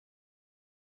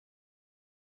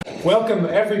Welcome,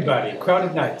 everybody,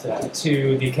 crowded night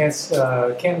to the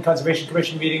Canton Conservation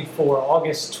Commission meeting for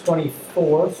August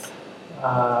 24th.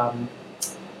 I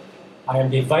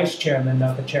am the vice chairman,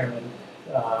 not the chairman,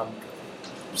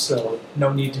 so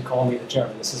no need to call me the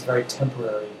chairman. This is very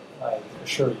temporary, I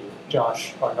assure you.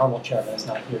 Josh, our normal chairman, is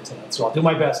not here tonight, so I'll do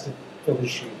my best to fill his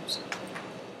shoes.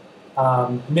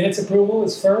 Minutes approval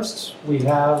is first. We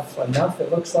have enough,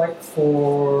 it looks like,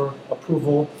 for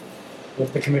approval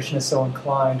if the commission is so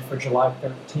inclined for July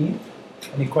 13th.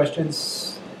 Any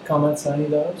questions, comments on any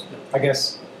of those? I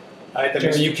guess,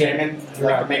 Mr. Chairman, I'd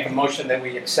like to make a motion that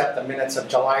we accept the minutes of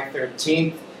July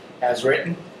 13th as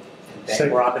written. And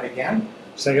thank Robin again.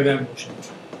 Second that motion.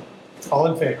 all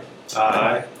in favor?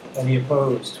 Aye. Any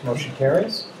opposed? Motion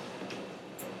carries.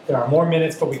 There are more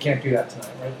minutes, but we can't do that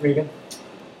tonight, right, Regan?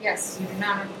 Yes, you do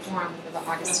not have a quorum for the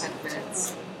August 10th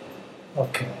minutes.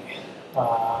 Okay.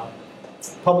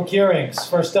 Public hearings.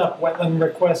 First up, wetland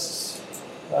requests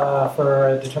for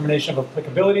a determination of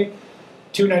applicability.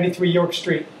 293 York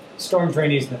Street, storm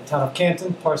drain easement, Town of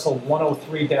Canton, parcel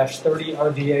 103-30,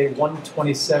 RDA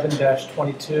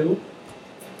 127-22,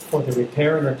 for the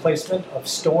repair and replacement of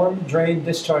storm drain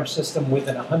discharge system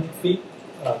within 100 feet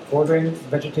of bordering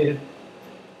vegetated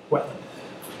wetland.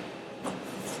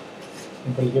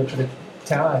 Anybody here for the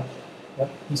town? Yep,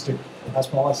 Mr.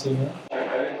 Asmal, I see you.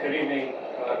 Good evening,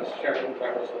 Mr. Chairman,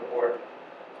 members of the board.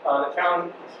 The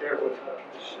town is here with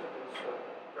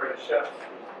Brenda Chef,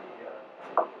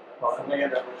 who's the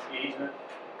land that was the easement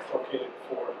located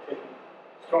for taking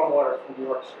stormwater from New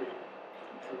York Street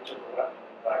through to the wetland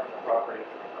and back to the property.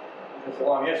 There's a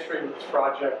long history with this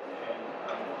project, and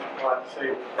I'm glad to say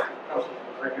the council is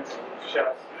agreement with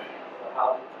Chefs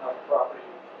how the property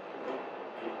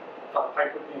how the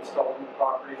pipe would be installed in the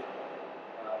property,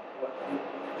 what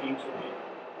means would be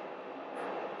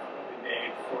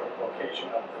made for the location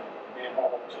of the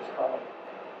manhole, which is currently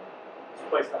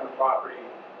placed on the property.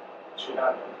 It should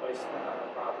not be placed on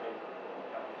the property,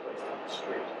 it not be placed on the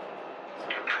street.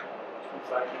 So once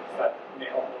that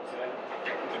manhole goes in,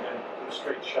 and then do a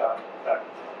straight shot back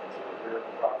to the rear of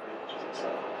the property, which is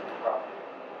acceptable to the property.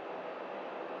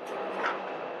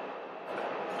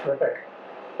 Terrific.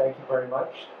 Thank you very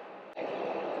much.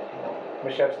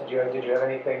 Ms. Shepps, did you have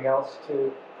anything else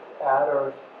to add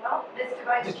or? Well, Mr.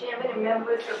 Vice Chairman and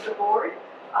members of the board,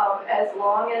 as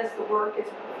long as the work is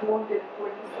performed in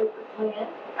accordance with the plan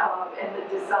and the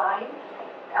design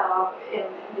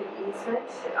and the easement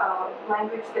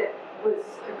language that was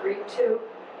agreed to,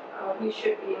 we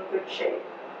should be in good shape.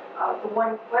 The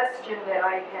one question that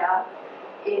I have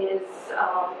is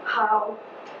how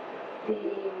the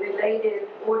related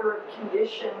order of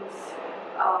conditions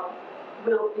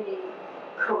will be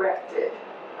corrected.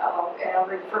 And I'm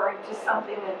referring to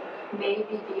something that may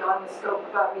be beyond the scope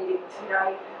of our meeting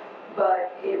tonight,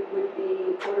 but it would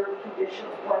be order of conditions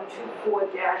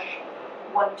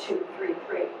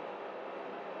 124-1233.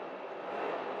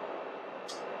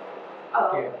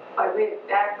 By way of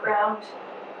background,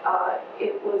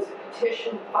 it was a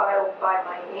petition filed by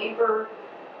my neighbor.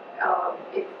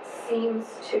 It seems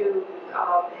to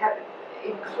have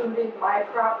included my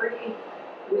property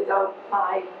without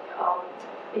my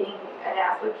being an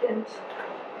applicant,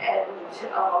 and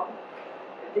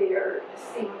there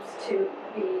seems to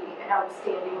be an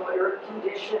outstanding order of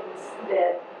conditions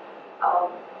that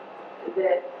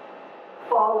that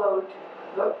followed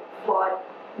the flawed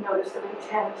notice of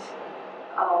intent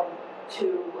to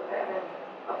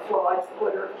a flawed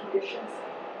order of conditions.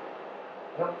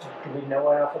 Do we know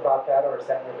enough about that, or is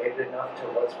that related enough to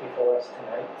what's before us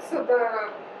tonight? So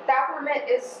that permit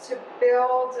is to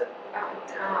build,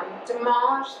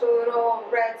 demolish the little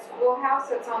red schoolhouse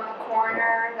that's on the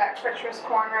corner, that treacherous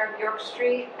corner of York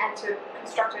Street, and to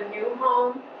construct a new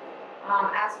home.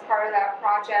 As part of that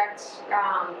project,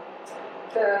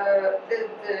 the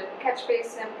catch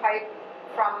basin pipe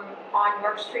from on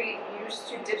York Street used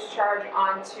to discharge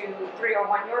onto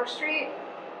 301 York Street.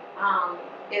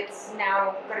 It's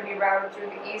now going to be routed through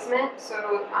the easement,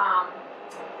 so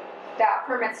that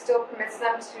permit still permits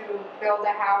them to build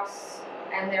a house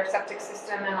and their septic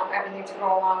system and everything to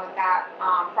go along with that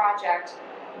project.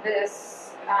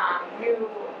 This new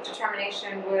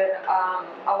determination would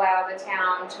allow the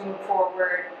town to move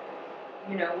forward,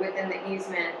 within the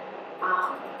easement,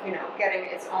 getting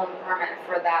its own permit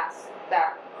for that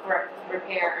correct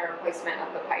repair and replacement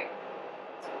of the pipe.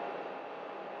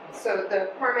 So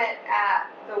the permit at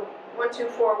the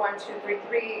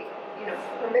 124-1233,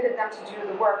 permitted them to do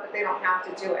the work, but they don't have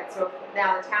to do it. So if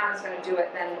now the town is going to do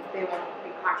it, then they won't be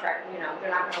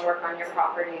they're not going to work on your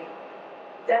property.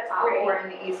 That's great. Or in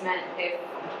the easement if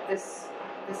this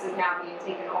is now being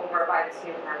taken over by this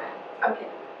new permit. Okay.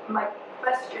 my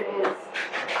question is,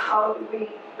 how do we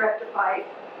rectify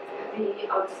the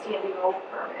outstanding old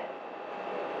permit?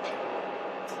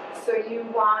 So you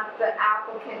want the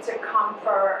applicant to come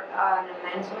for an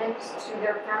amendment to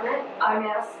their permit? I'm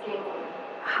asking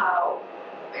how,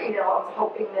 I'm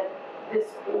hoping that this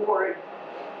board,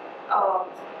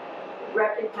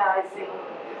 recognizing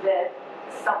that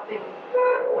something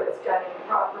was done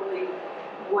improperly,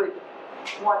 would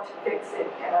want to fix it,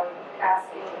 and I'm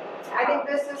asking. I think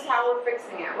this is how we're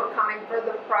fixing it. We're coming for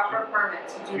the proper permit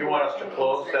to do. You want us to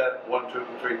close that 1, 2,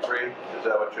 3, 3? Is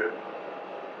that what you?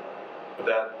 Would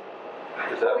that?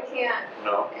 Is that? We can't.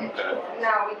 No. Okay.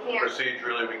 No, we can't.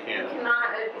 Procedurally, we We can't. cannot,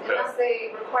 unless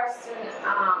they request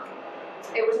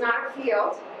it was not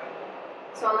appealed.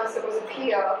 So unless it was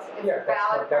appealed, it's Yeah, a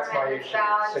valid that's my permit, it's issue.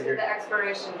 valid So to you're- the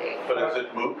expiration date. But is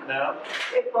it moot now?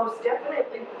 It most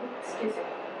definitely, excuse me,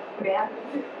 ma'am?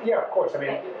 Yeah, of course, I mean,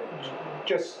 Thank you.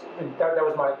 just, that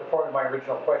was the point of my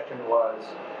original question was,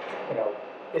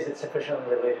 is it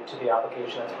sufficiently related to the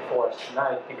application that's before us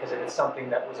tonight? Because if it's something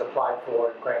that was applied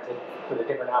for and granted with a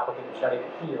different applicant who's not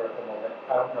even here at the moment,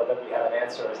 I don't know that we have an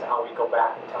answer as to how we go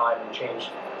back in time and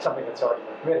change something that's already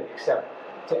been permitted, except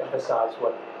to emphasize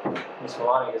what Ms.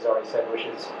 Malani has already said, which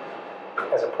is,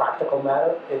 as a practical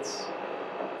matter,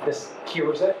 this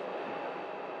cures it,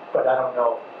 but I don't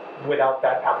know, without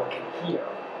that applicant here,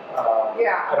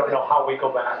 Yeah. I don't know how we go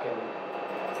back and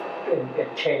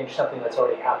change something that's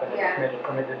already happened Yeah. and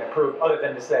permitted and approved, other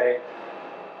than to say,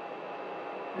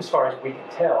 as far as we can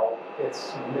tell,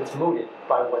 it's mooted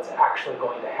by what's actually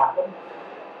going to happen.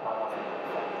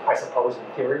 I suppose in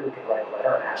theory, we could write a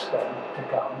letter and ask them to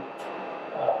come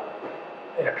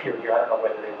and appear here. I don't know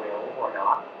whether they will or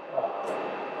not.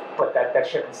 But that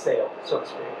ship has sailed, so to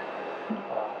speak.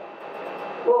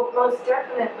 Well, most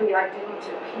definitely I didn't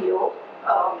appeal.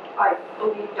 I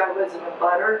believed I was in a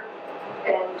butter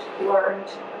and learned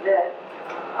that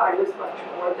I was much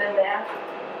more than that.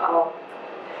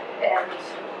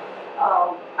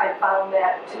 I found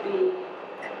that to be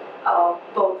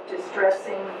both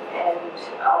distressing and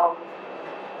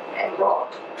wrong.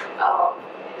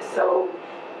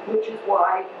 Which is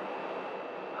why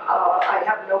I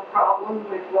have no problem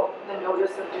with the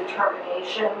notice of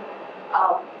determination,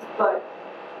 but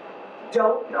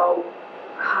don't know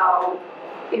how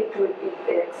it would be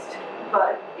fixed,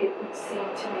 but it would seem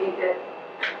to me that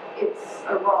it's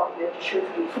a wrong that should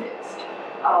be fixed.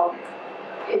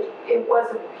 It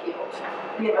wasn't appealed.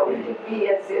 It could be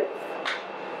as if,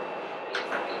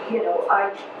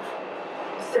 I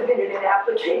submitted an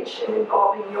application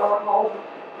involving your home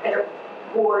at a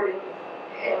board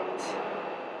and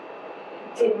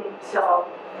didn't,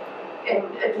 and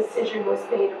a decision was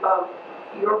made about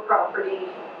your property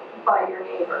by your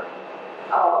neighbor.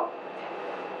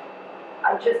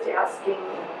 I'm just asking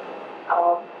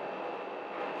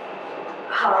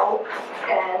how,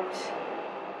 and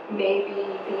maybe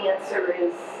the answer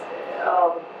is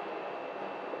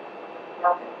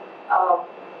nothing.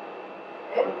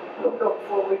 And we'll go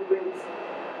forward with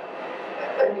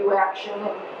a new action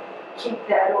and keep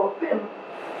that open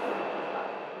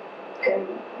and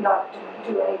not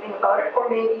do anything about it, or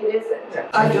maybe it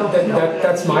isn't. I don't know.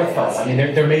 That's my thought. I mean,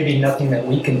 there may be nothing that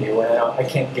we can do, and I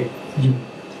can't give you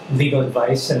legal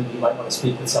advice, and you might want to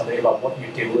speak with somebody about what you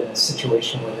do in a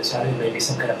situation where there's maybe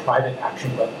some kind of private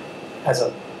action, but as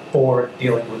a board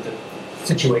dealing with the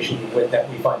situation that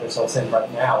we find ourselves in right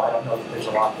now, I don't know that there's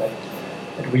a lot that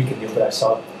we can do, but I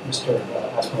saw Mr.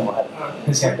 Aspinwall had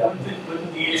his hand up.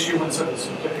 The issuance of the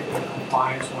certificate of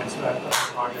compliance, once that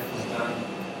project is done,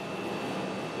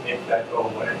 make that go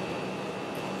away.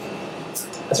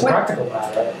 As a practical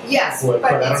matter, Yes, would,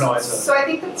 but I don't it's- know, so I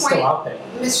think the it's still point out there.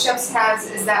 Ms. Sheps has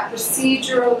is that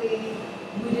procedurally,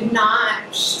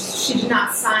 she did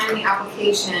not sign the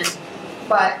application,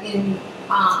 but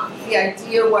the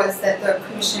idea was that the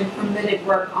commission permitted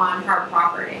work on her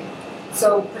property.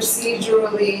 So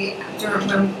procedurally,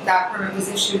 when that permit was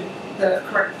issued, the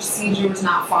correct procedure was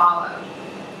not followed.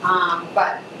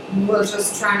 But we'll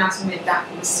just try not to make that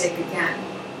mistake again.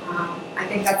 I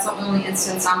think that's the only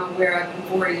instance I'm aware of in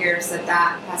 4 years that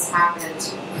has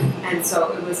happened. And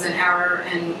so it was an error,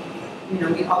 and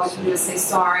we always do is say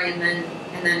sorry and then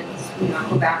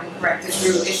go back and correct it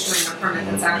through issuing a permit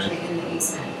that's actually in the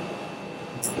easement.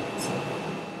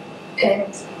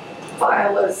 And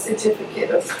file a certificate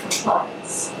of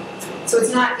compliance. So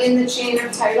it's not in the chain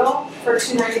of title for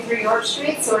 293 York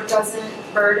Street, so it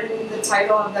doesn't burden the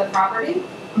title of the property.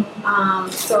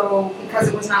 So because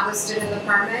it was not listed in the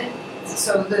permit,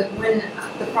 so when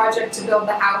the project to build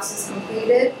the house is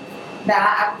completed,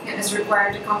 that applicant is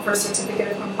required to come for a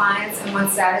certificate of compliance, and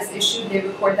once that is issued, they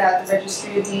record that at the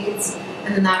registry of deeds,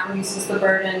 and then that reduces the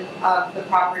burden of the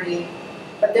property.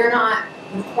 But they're not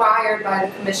required by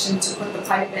the commission to put the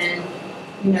pipe in.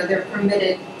 You know, they're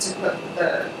permitted to put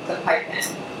the pipe in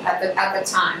at the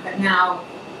time, but now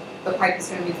the pipe is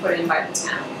going to be put in by the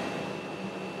town.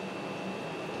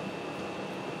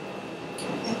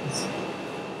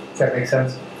 Does that make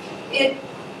sense? It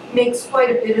makes quite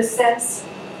a bit of sense.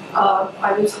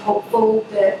 I was hopeful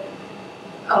that,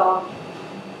 I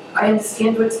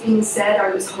understand what's being said.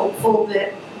 I was hopeful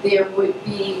that there would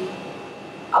be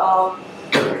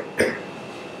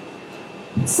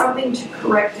something to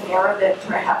correct an error that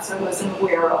perhaps I wasn't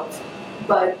aware of.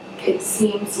 But it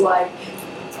seems like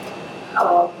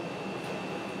the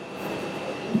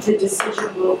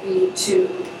decision will be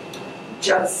to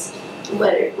just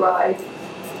let it ride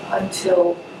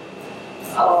until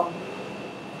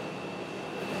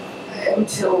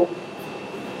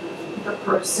the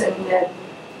person that,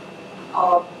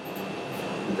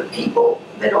 the people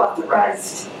that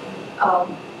authorized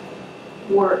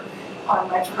work on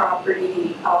my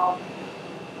property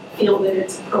feel that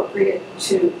it's appropriate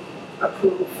to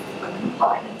approve a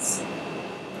compliance.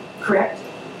 Correct?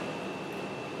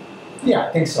 Yeah,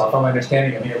 I think so, if I'm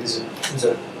understanding. I mean, it was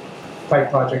a pipe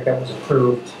project that was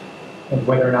approved, and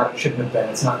whether or not it shouldn't have been,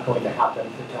 it's not going to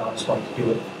happen. The town is going to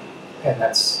do it, and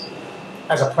that's,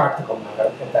 as a practical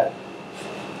matter, that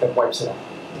wipes it out.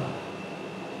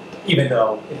 Even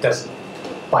though it doesn't,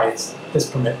 this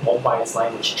permit won't by its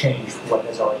language change what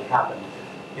has already happened,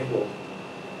 it will,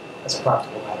 as a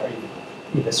practical matter,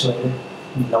 eviscerated,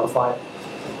 nullified.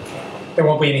 There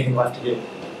won't be anything left to do.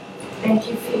 Thank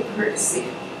you for your courtesy.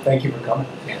 Thank you for coming.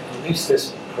 Yeah, at least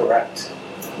this will correct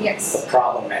the Yes.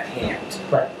 problem at hand.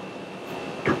 Right.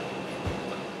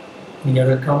 Any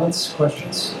other comments,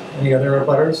 questions? Any other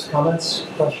abutters, comments,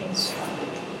 questions?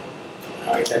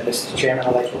 All right, then, Mr. Chairman,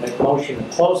 I'd like to make a motion to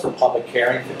close the public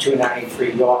hearing for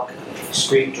 293 York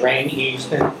Street Drain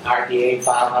Easement, RDA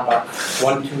file number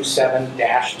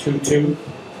 127-22.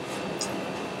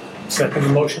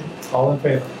 Second motion. All in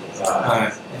favor?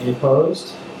 Aye. Any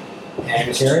opposed? And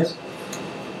Motion carries.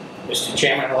 Mr.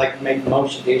 Chairman, I'd like to make a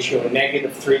motion to issue a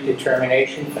 -3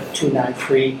 determination for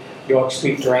 293 York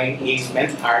Street Drain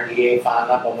Easement, RDA file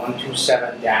number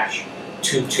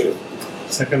 127-22.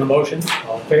 Second the motion.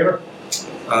 All in favor?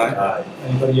 Aye.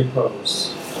 Anybody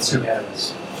opposed? It's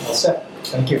unanimous. All set.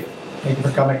 Thank you. Thank you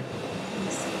for coming.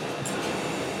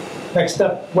 Next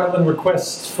up, wetland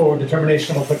requests for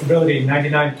determination of applicability,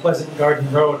 99 Pleasant Garden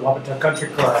Road, Wapatuck Country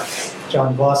Club.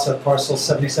 John Glossa, parcel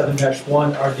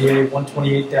 77-1, RDA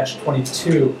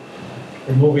 128-22.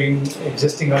 Removing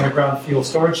existing underground fuel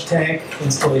storage tank,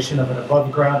 installation of an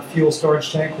above-ground fuel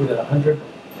storage tank within 100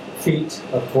 feet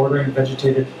of bordering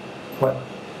vegetated wetland.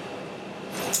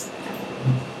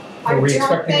 I Are we don't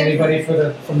expecting think- anybody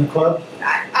from the club?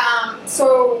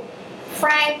 So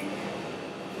Frank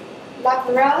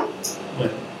Lamparelli?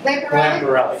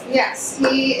 Lamparelli. Yes,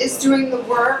 he is doing the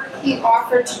work. He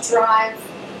offered to drive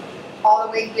all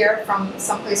the way here from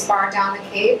someplace far down the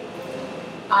Cape.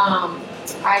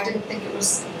 I didn't think it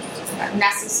was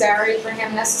necessary for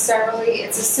him necessarily.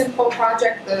 It's a simple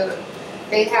project.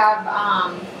 They have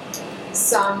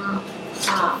some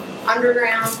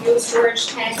underground fuel storage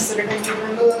tanks that are going to be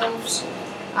removed.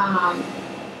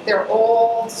 They're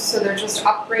old, so they're just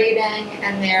upgrading,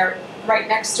 and they're right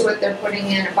next to it. They're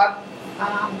putting in above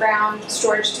ground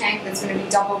storage tank that's going to be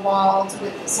double walled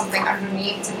with something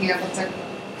underneath to be able to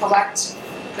collect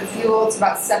the fuel. It's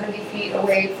about 70 feet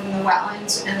away from the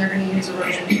wetland, and they're going to use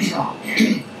erosion control.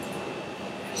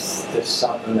 Is this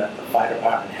something that the fire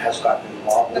department has gotten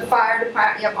involved The with? fire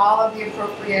department, yep, all of the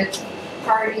appropriate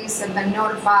parties have been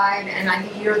notified, and I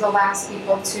think you're the last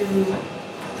people to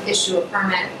issue a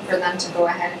permit for them to go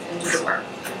ahead and do the work.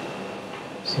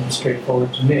 Seems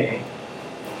straightforward to me.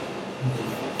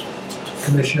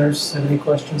 Commissioners, have any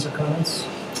questions or comments?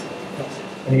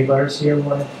 Any butters here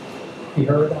want to be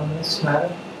heard on this matter?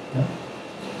 No?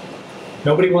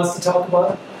 Nobody wants to talk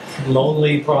about it?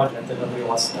 Lonely project that nobody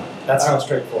wants to talk about. That's how All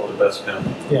straightforward. the best, Tim.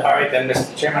 Yeah. All right, then,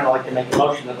 Mr. Chairman, I'd like to make a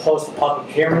motion to close the public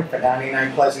hearing for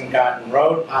 99 Pleasant Garden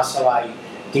Road, parcel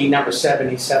ID number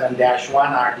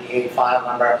 77-1, RDA file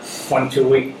number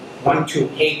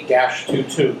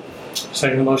 128-22.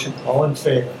 Second motion. All in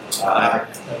favor? Aye.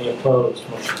 Any opposed?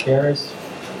 Motion carries.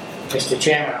 Mr.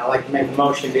 Chairman, I'd like to make a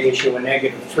motion to issue a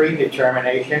 -3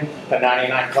 determination for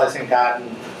 99 Pleasant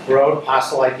Garden Road,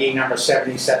 parcel ID number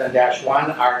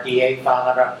 77-1, RDA file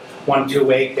number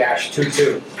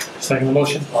 128-22. Second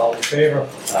motion. All in favor?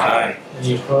 Aye.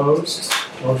 Any opposed?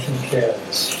 Motion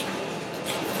carries.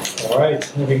 All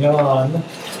right, moving on.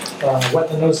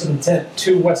 Wetland notice of intent,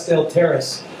 2 Westdale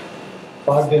Terrace,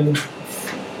 Bogdan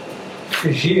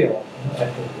Figil, I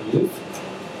believe.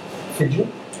 Figil?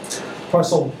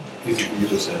 Parcel, Easy for you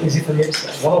to say. easy for me to say,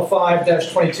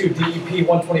 105-22 DEP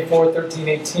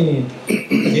 124-1318.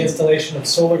 The installation of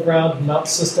solar ground mount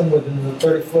system within the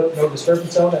 30-foot no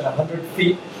disturbance zone and 100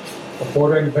 feet of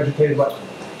bordering vegetated wetland.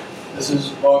 This is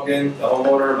Bogdan, the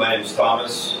homeowner. My name is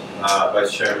Thomas,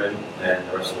 Vice Chairman, and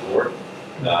the rest of the board.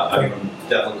 I'm from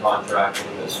Devlin Contracting,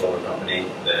 the solar company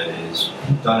that has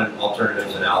done an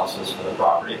alternatives analysis for the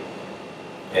property.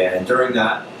 And during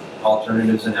that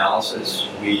alternatives analysis,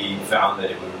 we found that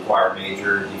it would require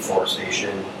major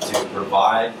deforestation to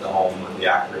provide the home with the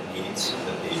accurate needs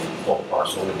that the whole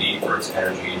parcel would need for its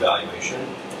energy evaluation.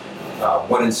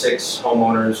 1 in 6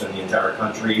 homeowners in the entire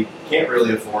country can't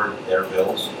really afford their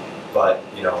bills. But,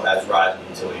 you know, as rising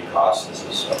utility costs, this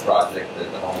is a project that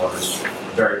the homeowners are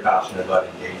very passionate about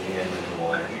engaging in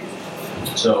renewable energy.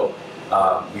 So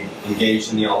we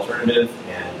engaged in the alternative,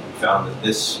 and we found that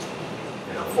this,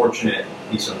 fortunate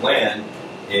piece of land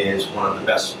is one of the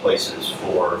best places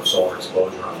for solar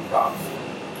exposure on the property.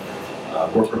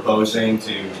 We're proposing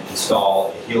to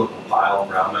install a helical pile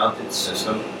ground-mounted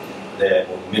system that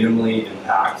will minimally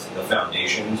impact the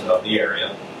foundations of the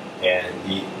area, and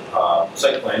the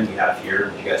site plan we have here.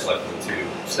 Would you guys like me to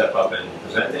step up and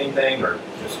present anything, or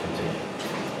just continue?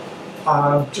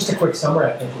 Just a quick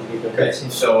summary, I think, would be good. Okay,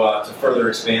 so to further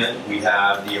expand, we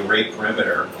have the array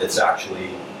perimeter that's actually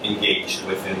engaged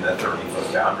within the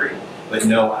 30-foot boundary, but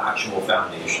no actual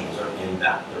foundations are in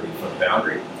that 30-foot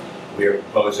boundary. We are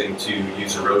proposing to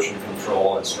use erosion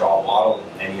control and straw wattle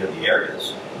in any of the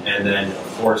areas. And then,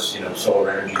 of course,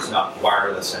 solar energy is not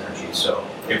wireless energy, so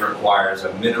it requires a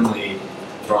minimally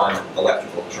drawn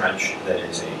electrical trench that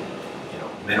is a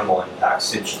minimal impact,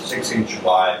 6-inch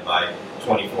wide by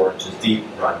 24 inches deep,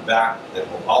 run back, that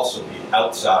will also be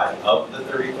outside of the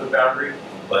 30-foot boundary,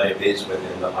 but it is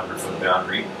within the 100-foot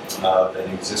boundary of an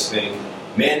existing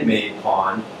man-made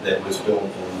pond that was built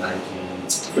in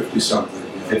 1950-something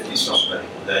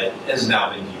that has now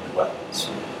been deemed wetlands.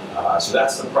 So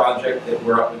that's the project that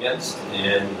we're up against,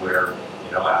 and we're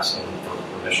asking for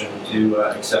permission to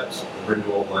accept the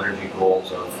renewable energy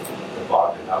goals of the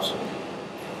Bogdan household.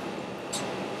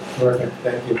 Terrific,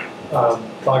 thank you.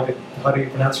 Bogdan, how do you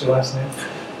pronounce your last name?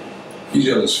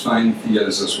 Figel is fine, Figel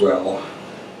is as well.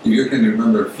 If you can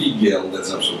remember Figel,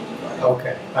 that's absolutely fine.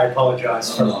 Okay, I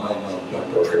apologize. No,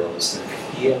 don't worry about this thing.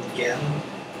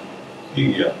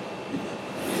 Yeah.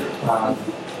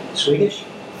 Swedish?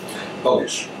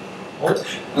 Polish.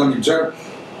 Polish? I'm German.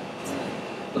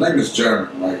 The name is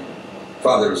German. My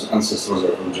father's ancestors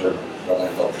are from Germany, but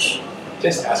I'm Polish.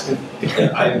 Just asking.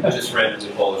 I'm just randomly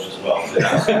Polish as well.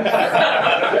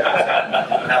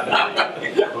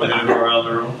 We're gonna go around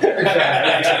the room.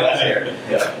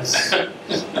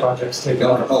 This project's taking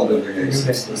Don't on hold it new against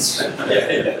names. us.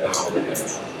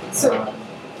 So if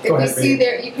Go you ahead, see Brady.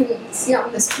 there, you can see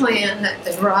on this plan that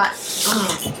the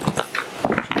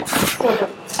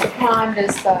so the pond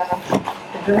is the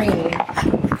green.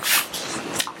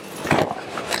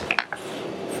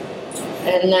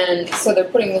 And then, so they're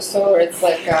putting the solar, it's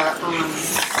like a,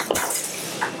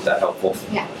 Is that helpful?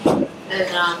 and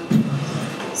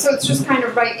so it's just kind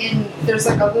of right in, there's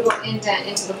like a little indent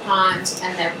into the pond,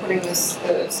 and they're putting the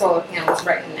solar panels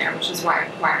right in there, which is why I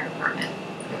required a permit.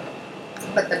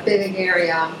 But the big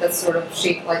area that's sort of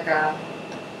shaped like a,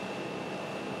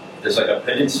 There's like a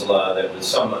peninsula that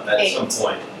was at some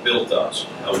point built up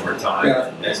over time. Yeah.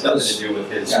 It has nothing to do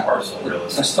with his Yeah. parcel, really.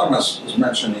 As Thomas was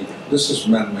mentioning, this is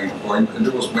man-made point, and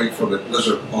it was made for the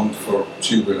pleasure pond for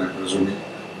children, I'm presuming.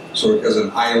 So it has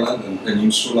an island and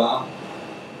peninsula.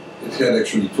 It had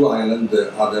actually 2 islands.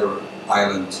 The other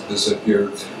island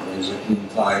disappeared basically in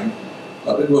time.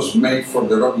 But it was made for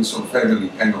the Robinson family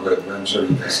kind of adventure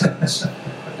in a sense.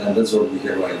 And that's what we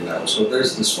have right now. So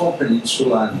there's the small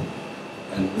peninsula,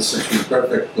 and this is actually a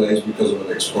perfect place because of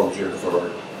the exposure for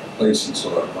placing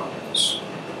solar panels.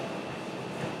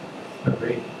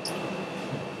 Great.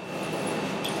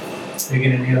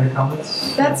 Megan, any other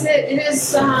comments? that's it. It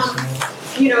is,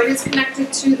 it is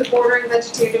connected to the bordering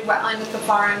vegetated wetland at the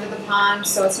far end of the pond,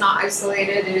 so it's not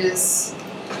isolated. It is,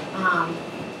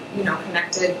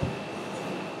 connected.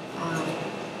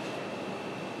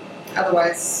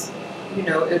 Otherwise,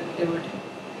 it would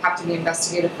have to be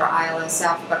investigated for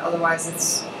ILSF, but otherwise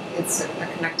it's a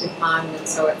connected pond, and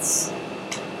so it's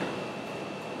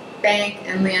bank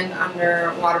and land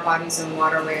under water bodies and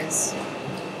waterways.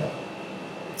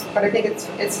 But I think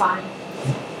it's fine.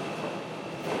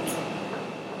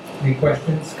 Any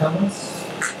questions, comments?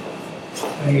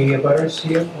 Any abutters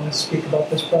here want to speak about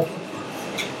this project?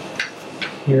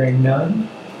 Hearing none.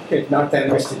 If not, then,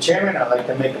 Mr. Chairman, I'd like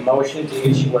to make a motion to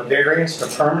issue a variance for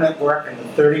permanent work in the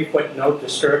 30-foot no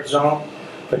disturb zone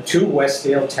for 2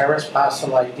 Westdale Terrace,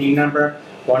 parcel ID number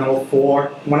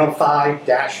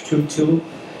 105-22,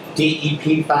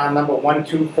 DEP file number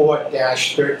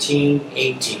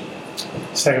 124-1318.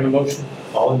 Second motion.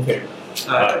 All in favor?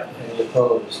 Aye. Any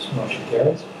opposed? Motion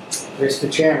carries. Mr.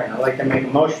 Chairman, I'd like to make a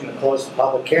motion to close the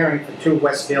public hearing for 2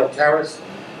 Westdale Terrace,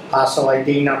 parcel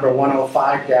ID number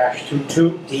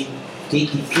 105-22,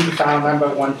 DEP file number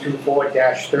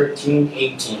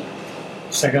 124-1318.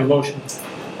 Second motion.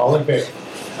 All in favor?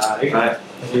 Aye.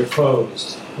 Any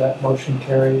opposed? That motion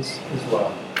carries as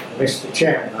well. Mr.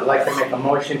 Chairman, I'd like to make a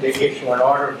motion to issue an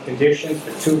order of conditions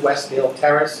for 2 Westdale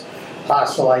Terrace,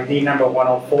 parcel ID number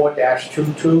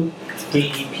 104-22,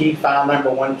 DEP file number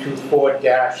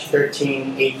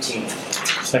 124-1318.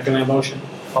 Second that motion.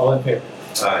 All in favor?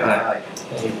 Aye.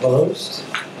 Any opposed?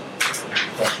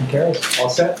 Motion carries. All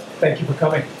set? Thank you for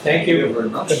coming. Thank Thank you. you very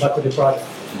much. Good luck with your project.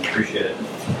 Appreciate it.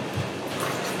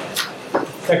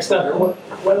 Next up,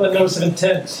 wetland notice of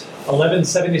intent,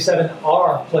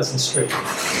 1177R Pleasant Street.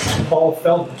 Paul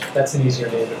Feldman, that's an easier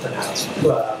name to pronounce.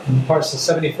 Parcel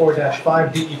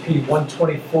 74-5, DEP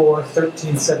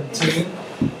 124-1317.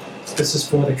 This is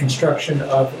for the construction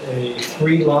of a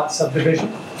 3-lot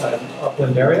subdivision in an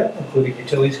upland area, including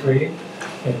utilities grading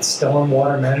and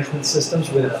stormwater management systems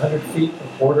within 100 feet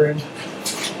of bordering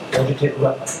vegetated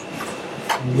wetland.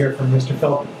 You hear from Mr.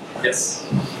 Feldman. Yes.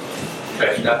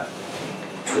 Okay, Scott.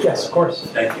 Yes, of course.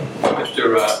 Thank you.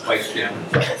 Mr. Vice Chairman.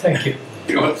 Thank you.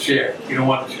 You don't want the chair. You don't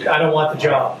want the chair. I don't want the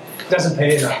job. Doesn't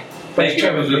pay enough. Thank you,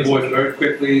 members of the board. Very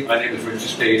quickly, my name is Richard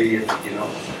Stady, and,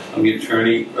 I'm the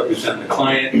attorney representing the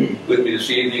client. With me this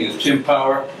evening is Tim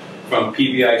Power from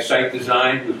PBI Site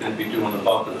Design, who's going to be doing the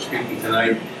bulk of the speaking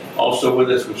tonight. Also with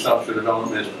us from South Shore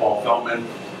Development is Paul Feldman.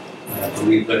 I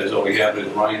believe that is all we have is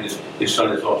Ryan, his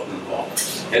son is also involved.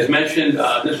 As mentioned,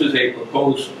 this is a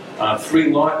proposed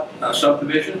 3-lot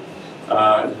subdivision.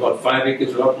 It's about 5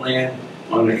 acres of upland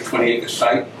on a 20-acre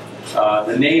site.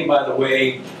 The name, by the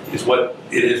way, is what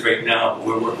it is right now.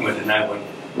 We're working with the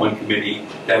 911 committee.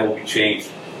 That will be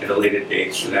changed at a later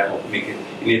date, so that will make it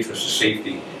in the interest of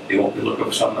safety. They won't be looking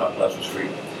for something on Pleasant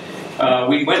Street.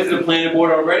 We went to the planning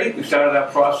board already. We started our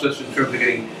process in terms of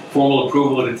getting formal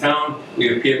approval of the town.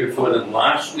 We appeared before them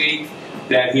last week.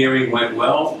 That hearing went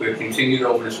well. We're continued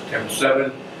over to September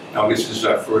 7th. Now this is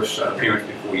our first appearance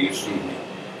before you this evening.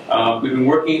 We've been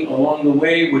working along the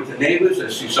way with the neighbors. I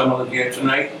see some of them here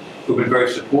tonight who've been very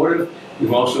supportive.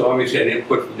 We've also obviously had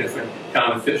input from different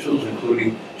town officials,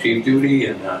 including Chief Duty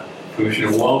and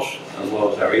Commissioner Walsh, as well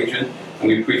as our agent, and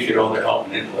we appreciate all their help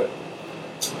and input.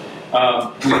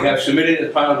 We have submitted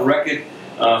as part of the record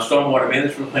stormwater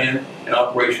management plan and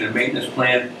operation and maintenance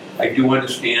plan. I do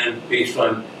understand, based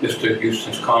on Mr.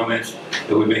 Houston's comments,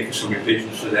 that we're making some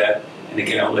revisions to that. And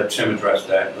again, I'll let Tim address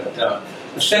that. But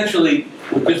essentially,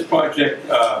 what this project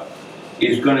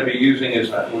is going to be using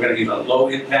is we're going to use a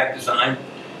low-impact design,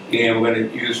 and we're going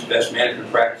to use best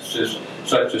management practices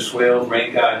such as swales,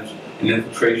 rain gardens, and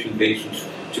infiltration basins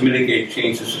to mitigate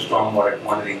changes to stormwater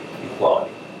quantity and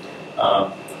quality.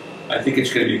 I think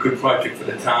it's going to be a good project for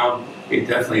the town. It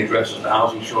definitely addresses the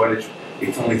housing shortage.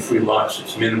 It's only 3 lots.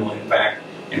 It's minimal impact,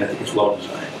 and I think it's well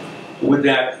designed. With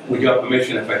that, with your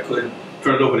permission, if I could,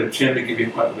 turn it over to Tim to give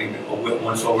you a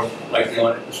once over likely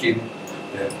on it this evening.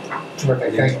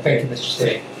 Terrific. Thank you, Mr.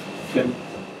 Stady. Tim.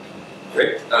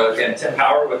 Great. Again, Tim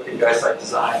Power with PBI Site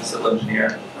Design, civil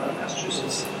engineer,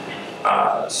 Massachusetts.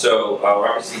 So we're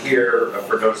obviously here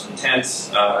for notice of intent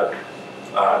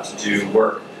to do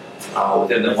work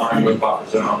within the 100-foot buffer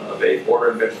zone of a border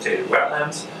and vegetated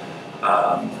wetlands.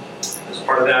 As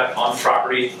part of that, on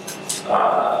property, if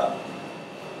you're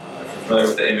familiar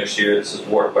with the image here, this is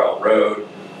Wardwell Road.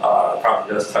 The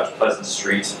property does touch Pleasant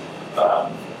Street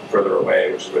further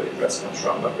away, which is where the address comes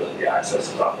from, but really the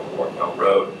access is off of Wardwell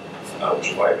Road,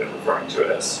 which is why I've been referring to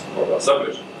it as Wardwell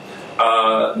Subdivision.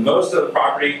 Most of the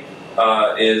property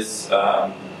is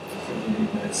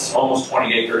it's almost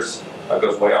 20 acres.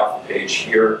 Goes way off the page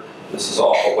here. This is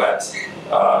all wet.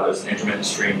 There's an intermittent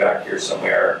stream back here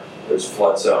somewhere. There's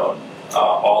flood zone.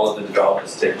 All of the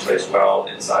developments take place well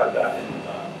inside of that in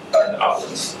the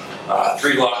uplands.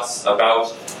 3 lots,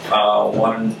 about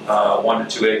 1 to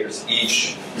 2 acres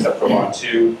each, except for lot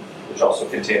 2, which also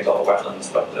contains all the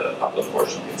wetlands, but the upland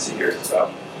portion you can see here is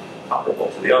about comparable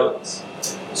to the other ones.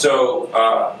 So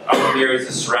upland areas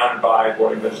is surrounded by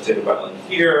bordering vegetated wetland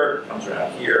here, comes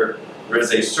around here. There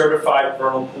is a certified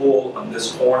vernal pool on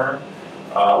this corner.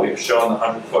 We've shown the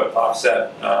 100-foot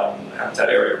offset habitat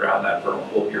area around that vernal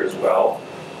pool here as well.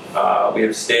 We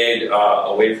have stayed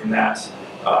away from that.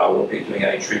 We'll be doing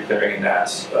any tree clearing in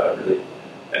that, really,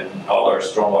 and all our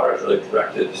stormwater is really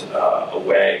directed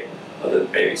away, other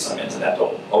than maybe some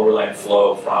incidental overland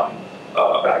flow from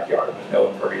a backyard, but no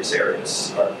impervious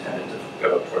areas are intended to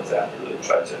go towards that. We really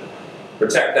try to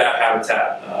protect that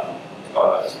habitat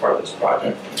as part of this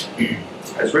project.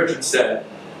 As Richard said,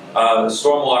 the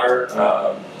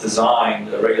stormwater design,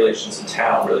 the regulations in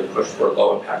town really push for a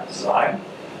low impact design.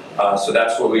 So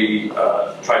that's what we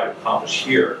try to accomplish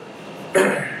here.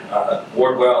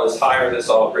 Wardwell is higher, this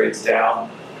all grades down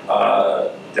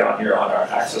here on our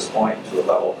access point to a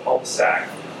level cul-de-sac.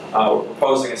 We're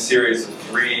proposing a series of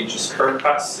 3 just curb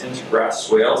cuts into grass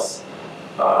swales.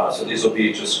 So these will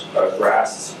be just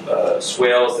grass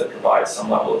swales that provide some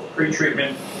level of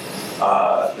pre-treatment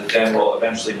that then will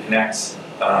eventually connect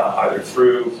either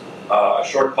through a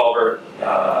short culvert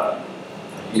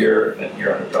here and then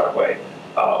here on the driveway,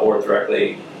 or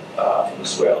directly from the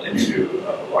swale into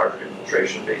a larger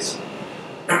infiltration basin.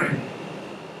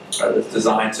 It's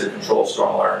designed to control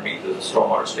stormwater and meet the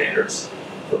stormwater standards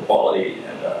for quality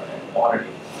and quantity.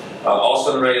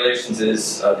 Also in the regulations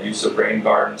is the use of rain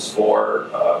gardens for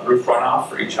roof runoff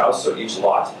for each house. So each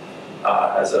lot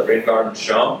has a rain garden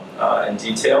shown and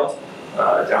detailed.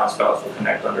 Downspouts will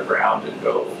connect underground and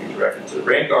will be directed to the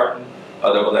rain garden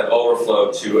that will then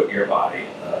overflow to a nearby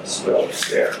swale that's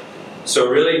there. So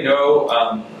really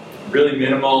no, really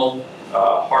minimal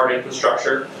hard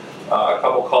infrastructure. A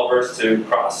couple culverts to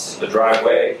cross the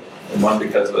driveway, and one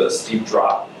because of a steep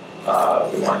drop.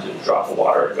 We wanted to drop the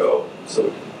water and go so we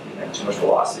didn't have too much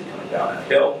velocity coming down that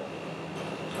hill.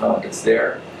 It's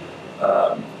there.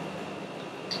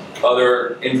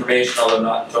 Other information, although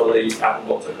not totally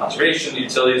applicable to conservation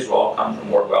utilities, will all come from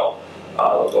Wardwell.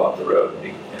 They'll go up the road and be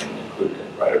included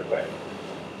in right of way.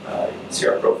 You can see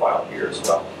our profile here as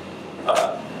well.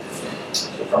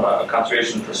 So from a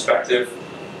conservation perspective,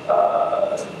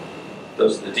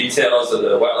 those are the details of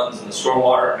the wetlands and the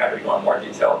stormwater. I'm happy to go into more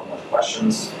detail with more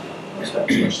questions. We spent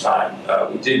too much time.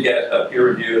 We did get a peer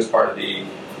review as part of the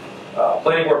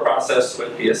planning board process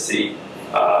with PSC.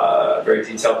 Very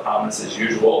detailed comments as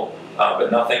usual,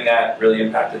 but nothing that really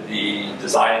impacted the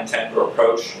design intent or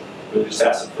approach. We just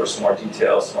asked for some more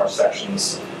details, some more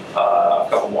sections, a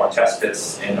couple more test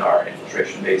pits in our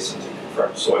infiltration basin to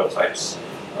confirm soil types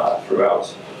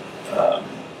throughout,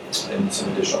 and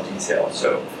some additional detail.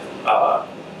 So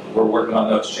we're working on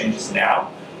those changes now.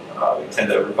 We tend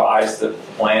to revise the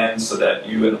plan so that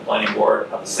you and the planning board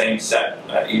have the same set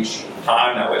each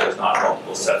time. That way there's not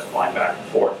multiple sets flying back and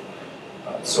forth.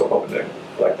 So hoping to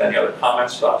collect any other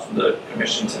comments, thoughts from the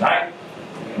commission tonight.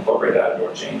 We can incorporate that into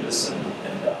our changes and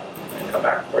come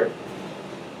back for it.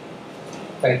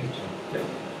 Thank you, Jim.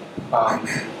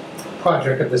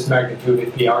 Project of this magnitude,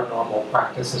 it'd be our normal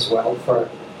practice as well for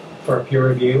a peer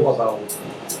review, although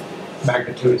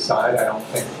magnitude aside, I don't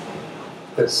think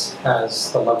this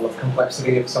has the level of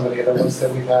complexity of some of the other ones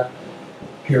that we've had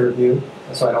peer review.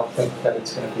 So I don't think that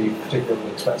it's going to be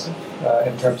particularly expensive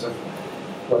in terms of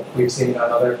what we've seen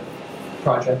on other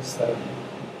projects that are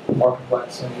more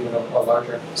complex and even a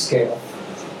larger scale.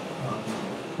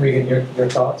 Regan, your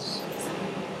thoughts?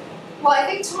 Well, I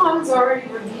think Tom is already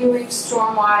reviewing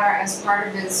stormwater as part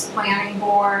of his planning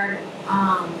board.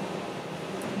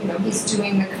 He's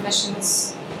doing the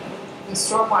commission's, the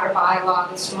stormwater bylaw,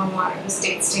 the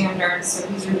state standards, so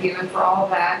he's reviewing for all of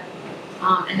that.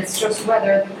 And it's just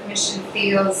whether the commission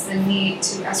feels the need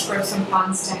to escrow some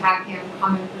funds to have him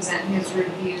come and present his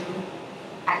review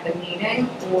at the meeting,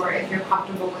 or if you're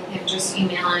comfortable with him just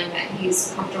emailing that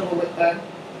he's comfortable with the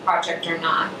project or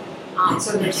not.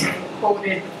 So there's some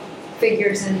quoted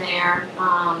figures in there.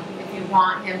 If you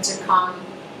want him to come,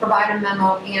 provide a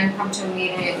memo and come to a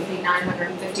meeting, it would be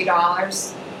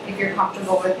 $950. If you're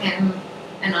comfortable with him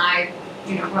and I,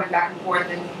 going back and forth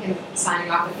and him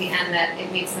signing off at the end that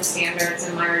it meets the standards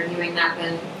and my reviewing that,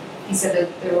 then he said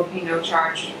that there will be no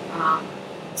charge.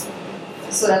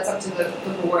 So that's up to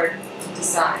the board to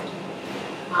decide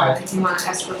if you want to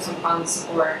escrow some funds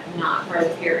or not for the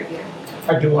peer review.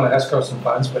 I do want to escrow some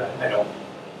funds, but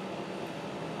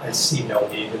I see no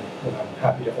need, and I'm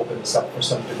happy to open this up for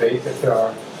some debate if there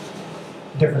are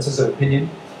differences of opinion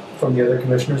from the other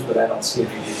commissioners, but I don't see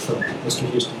any need for Mr.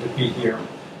 Houston to be here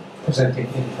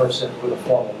presenting in person with a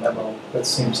formal memo. That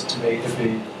seems to me to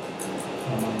be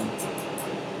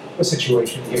a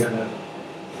situation given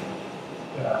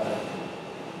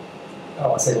I don't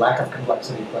want to say lack of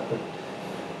complexity, but the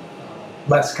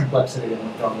less complexity than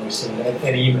we've normally seen.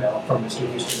 An email from Mr.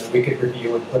 Houston that we could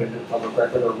review and put into the public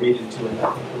record or read into it,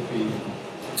 I think would be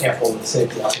ample to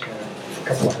save the applicant a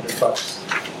couple of $100.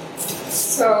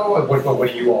 So,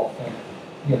 What do you all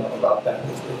think, about that?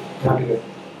 Happy to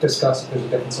discuss if there's a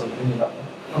difference of opinion on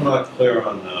that. I'm not clear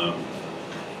on,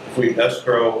 if we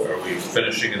escrow, are we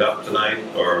finishing it up tonight,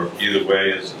 or either way,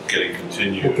 is it getting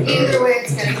continued? either way,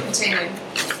 it's gonna continue.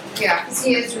 Yeah, because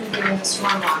he is reviewing the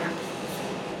stormwater.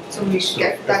 So we should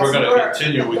get, If that's we're your gonna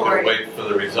continue, we can authority. wait for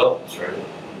the results, right?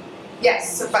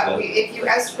 Yes, so but if you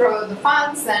escrow the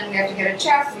funds, then we have to get a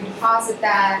check, we deposit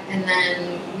that, and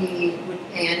then we would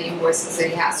pay any invoices that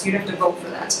he has. So you'd have to vote for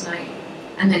that tonight,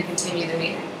 and then continue the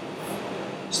meeting.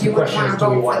 So you wouldn't The question wanna is, do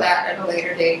we vote for want- that at a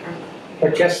later date or?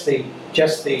 But just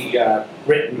the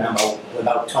written memo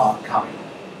without Tom coming.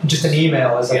 Just an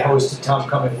email as Yeah. opposed to Tom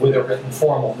coming with a written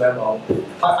formal memo.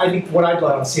 I think what I'd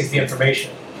like to see is the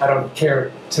information. I don't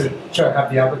care to try to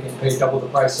have the applicant pay double the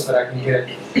price so that I can get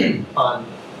it on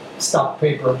stock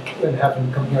paper and have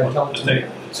him come here and tell it I to think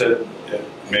me. it said,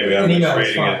 maybe I'm An email is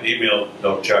reading fine. it, email,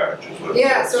 no charge is what it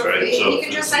Yeah, says, so right? if he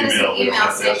could just send us an we don't email have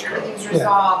to saying escrow. everything's Yeah.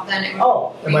 resolved, then it would.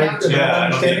 Oh, am I Yeah, I don't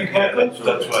understanding correctly?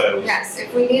 that's why I was. Yes,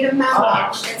 if we need a memo,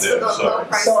 Thanks. it's for the Yeah, low sorry.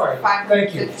 price Sorry, of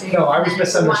 $550. thank you. No, I was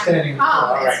misunderstanding.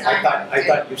 All right, it's I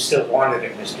thought you still wanted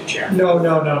it, Mr. Chairman. No,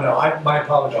 my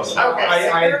apologies. Okay, so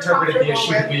I you're interpreted the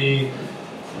comfortable issue to be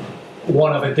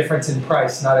one of a difference in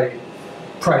price, not a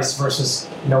price versus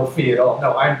no fee at all.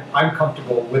 No, I'm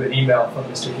comfortable with an email from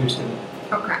Mr. Houston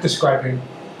Okay, describing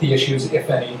the issues, if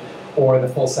any, or the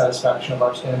full satisfaction of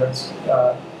our standards,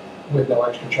 with no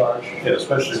extra charge. Yeah,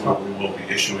 especially when we won't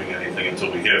be issuing anything until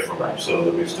we hear from them, so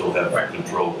that we still have Right.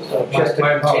 control. So just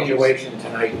My a apologies. continuation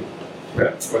tonight.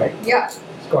 Right. yeah,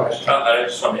 Go ahead. I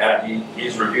just want to add,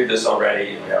 he's reviewed this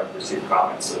already, we have received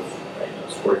comments of,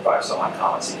 45 some odd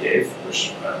comments he gave,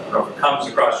 which, I don't know if it comes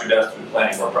across your desk through the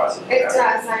planning board process. it does,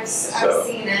 I've So-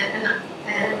 seen it, and.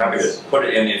 I'm happy to put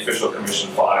it in the official commission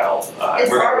file.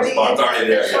 It's We're- already in response already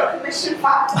the there, official yeah. commission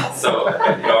file. So,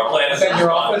 our plan is Is that to your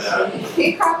respond to office? that.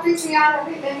 He copies me on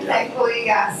everything, Yeah. thankfully,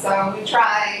 yes, so we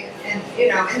try, and,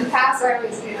 in the past, I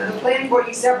always, the planning board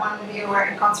used to have one reviewer,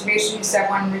 and conservation used to have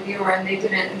one reviewer, and they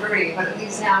didn't agree, but at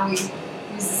least now we use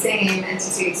the same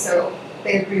entity, so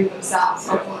they agree with themselves,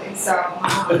 hopefully, so,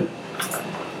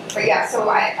 but yeah, so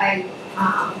my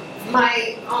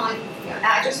only,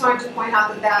 I just wanted to point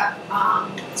out that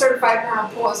certified vernal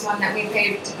pool is one that we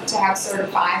paid to have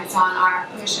certified, it's on our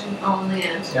commission-owned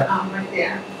land, Yep. right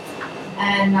there.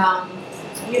 And,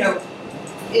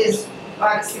 is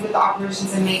obviously with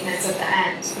operations and maintenance at the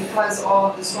end, because all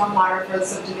of the stormwater for the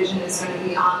subdivision is gonna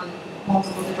be on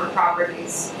multiple different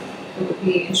properties. It would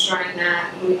be ensuring that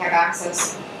we have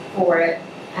access for it,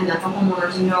 and that the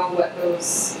homeowners know what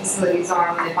those facilities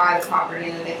are when they buy the property,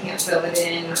 and that they can't fill it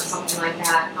in or something like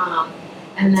that.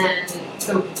 And then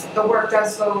the work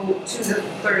does go to the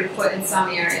 30-foot in some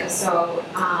areas, so,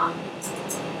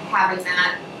 having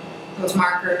those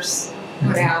markers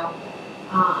put out,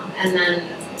 and then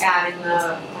adding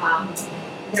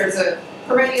there's a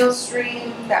perennial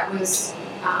stream that was,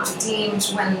 deemed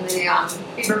when the,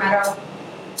 Beaver Meadow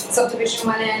subdivision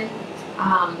went in.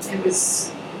 It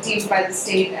was deemed by the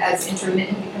state as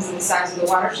intermittent because of the size of the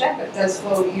watershed, but it does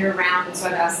flow year round, and so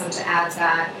I've asked them to add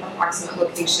that approximate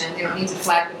location. They don't need to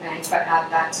flag the bank, but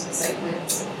add that to the site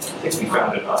plans. I think we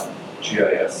found it on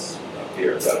GIS up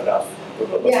here, is that enough?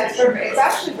 Yeah, it's perfect. It's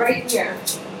actually right here,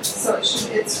 so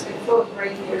it flows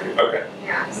right here. Okay,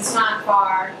 Yeah, 'cause it's not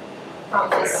far from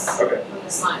this, okay. from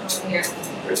this line over here.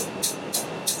 Great.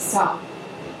 So,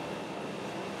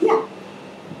 yeah.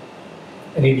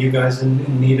 Any of you guys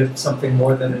in need of something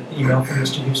more than an email from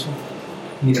Mr. Houston?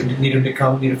 Need him to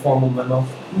come, need a formal memo?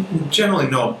 Generally,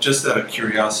 no. Just out of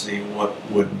curiosity, what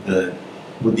would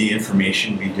the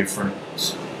information be different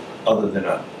other than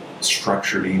a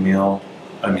structured email?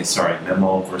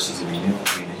 Memo versus an email.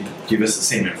 He'd give us the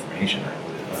same information,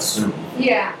 I would assume.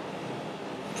 Yeah.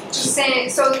 Just saying,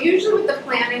 so usually with the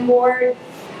planning board,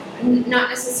 not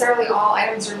necessarily all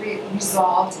items are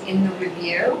resolved in the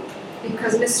review,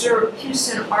 because Mr.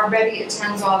 Houston already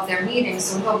attends all of their meetings,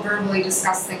 so he'll verbally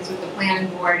discuss things with the planning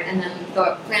board, and then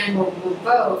the planning board will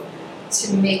vote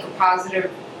to make a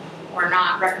positive or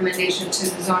not recommendation to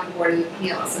the zoning board of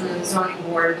appeals, and then the zoning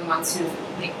board are the ones who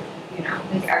make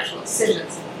actual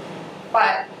decisions.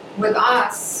 But with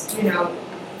us,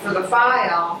 for the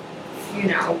file,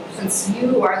 since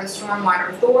you are the stormwater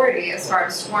authority, as far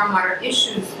as stormwater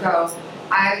issues go,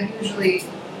 I usually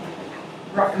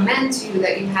recommend to you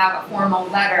that you have a formal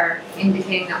letter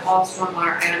indicating that all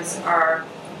stormwater items are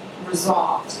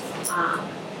resolved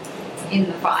in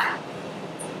the file.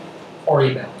 Or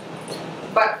email?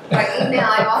 But by email,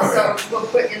 I also will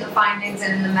put in the findings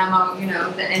and in the memo,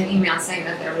 an email saying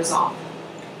that they're resolved.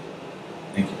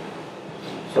 Thank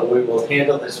So we will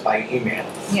handle this by email.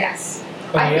 Yes.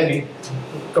 Any,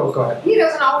 go ahead. He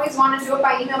doesn't always want to do it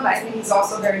by email, but I think he's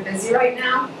also very busy right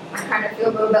now. I kind of feel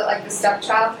a little bit like the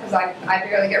stepchild because I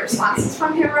barely get responses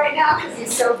from him right now because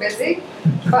he's so busy.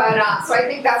 But so I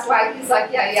think that's why he's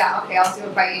like, yeah, okay, I'll do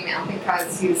it by email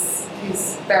because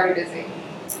he's very busy.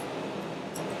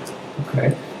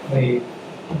 Okay.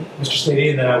 Mr.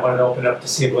 Stady, and then I wanted to open it up to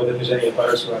see whether there's any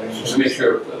butters who have any. Just to make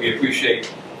sure, we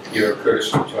appreciate your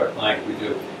courtesy to our client, we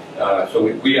do. So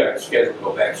we are scheduled to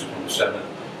go back September 7th.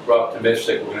 We're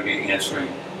optimistic we're going to be answering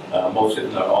most,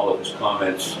 if not all, of his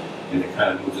comments and to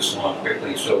kind of move this along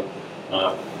quickly. So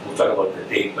we'll talk about the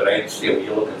date, but I understand what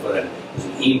you're looking for then is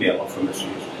an email from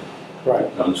Mr. Houston. Right.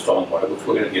 On the stormwater, which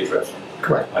we're going to be addressing.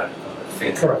 Correct.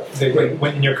 Fantastic. Correct.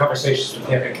 When in your conversations with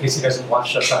him, in case he doesn't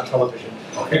watch us on television,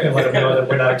 you can let him know that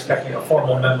we're not expecting a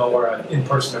formal memo or an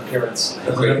in-person appearance.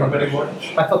 Does everybody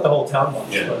watch? I thought the whole town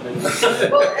watched. Yeah. But maybe.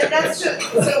 Well, and that's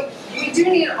just, so we do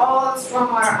need all the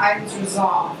stormwater items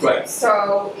resolved. Right.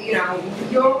 So,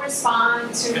 you'll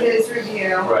respond to his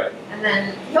review. Right. And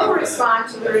then he'll respond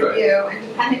to the That's right. review, and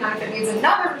depending on if it needs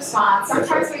another response, That's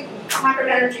sometimes 100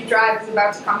 Energy Drive is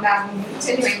about to come back, and we're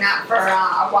continuing that for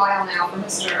a while now for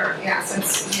since,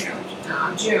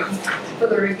 June for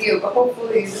the review, but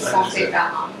hopefully this won't take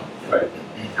that long. Right.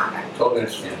 Okay. Totally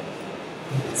understand.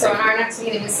 So our next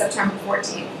meeting is September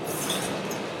 14th.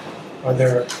 Are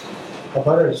there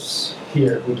others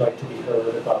here who'd like to be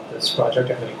heard about this project?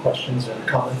 Have any questions or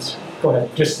comments? Go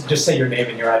ahead. Just say your name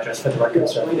and your address for the record,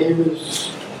 sir. My name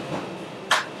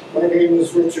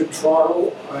is Richard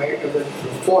Trottle. I am at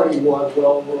 40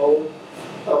 Wadwell Road.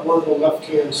 I'm on the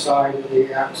left-hand side of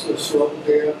the access road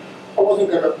there. I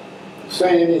wasn't going to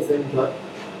say anything, but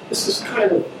this is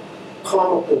kind of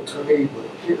comical to me, but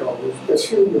as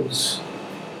humans,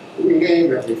 we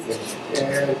name everything.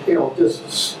 And, there's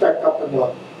a speck up in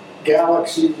the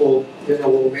galaxy, we'll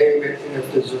name it, and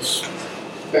if there's a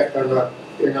speck in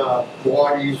our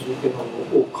bodies,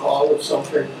 we'll call it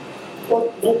something.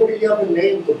 But nobody ever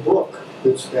named the brook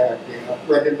that's back there.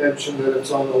 Brenda mentioned that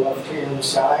it's on the left-hand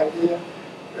side there.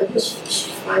 I just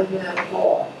find that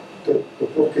odd that the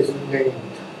brook isn't named.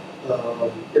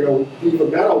 Beaver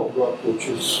Meadow Brook, which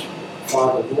is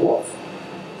farther north,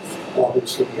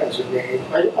 obviously has a name.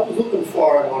 I was looking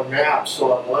for it on maps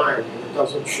online, and it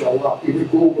doesn't show up. Even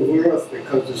Google Earth,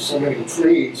 because there's so many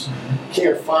trees,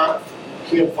 can't find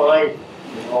it,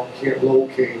 can't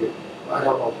locate it. I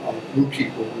don't know how you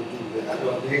people would do that,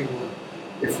 or they would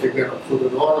if they're going to put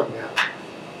it on a map.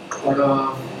 But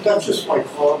that's just my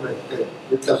comment, that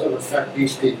it doesn't affect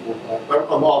these people. But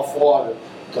I'm all for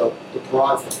the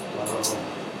project.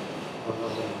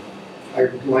 I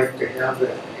would like to have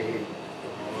that paved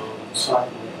side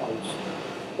of the house.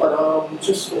 But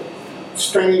just a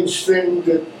strange thing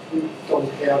that we don't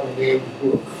have a named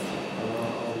brook.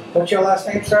 What's your last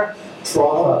name, sir?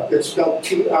 Trottle, it's spelled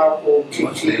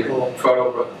T-R-O-T-T-O.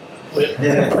 Trottle Brook. With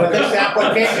this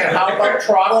application, how about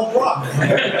Trottle Brook?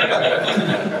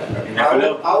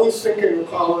 I was thinking of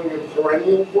calling it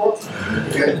Perennial Brook,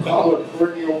 and call it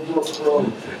Perennial Brook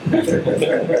Road.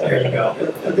 There you go.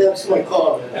 That's my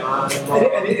comment.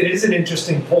 And it is an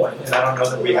interesting point, and I don't know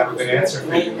that we have a good answer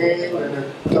for you. Name, and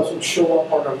it doesn't show up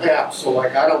on a map, so I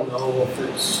don't know if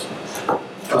it's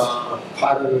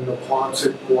part of the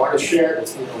Neponset watershed,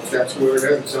 if that's where it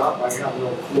ends up, I have no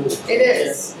clue. It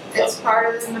is. It's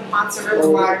part of the Neponset River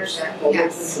watershed, Oh,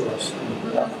 yes. that's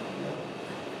interesting.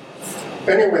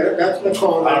 Anyway, that's my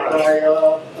comment.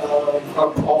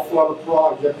 I'm all for the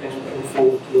project and looking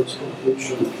forward to its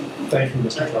completion. Thank you,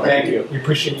 Mr. Trottle. Thank you. We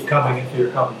appreciate you coming and for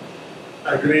your comment.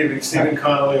 Good evening, Stephen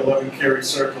Connolly, 11 Carey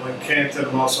Circle in Canton.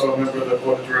 I'm also a member of the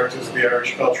Board of Directors of the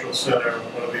Irish Cultural Center,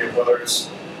 one of the abutters.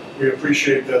 We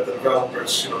appreciate that the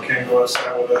developers, came to us,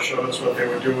 sat with us, showed us what they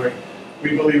were doing.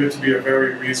 We believe it to be a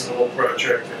very reasonable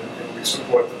project, and we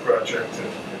support the project, and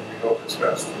we hope it's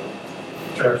passed through.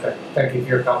 Terrific. Thank you for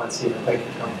your comments, Stephen. Thank you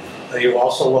for coming. Are you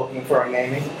also looking for a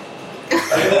naming?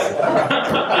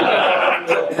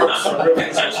 Brooks or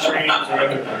rivers or streams or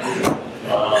anything.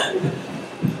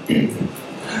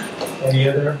 Any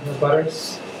other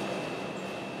butters?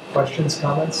 Questions,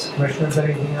 comments? Commissioners,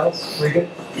 anything else? Regan?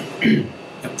 Okay.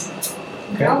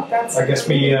 No, that's. I guess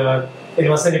we,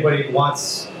 unless anybody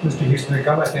wants Mr. Houston to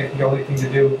come, I think the only thing to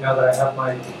do now that I have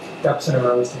my ducks in a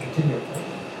row is to continue.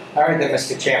 All right then,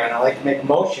 Mr. Chairman, I'd like to make a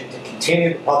motion to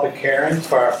continue the public hearing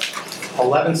for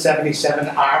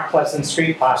 1177R Pleasant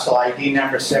Street, parcel ID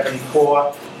number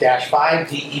 74-5,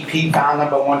 DEP file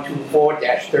number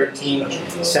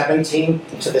 124-1317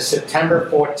 to the September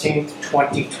 14th,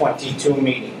 2022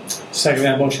 meeting. Second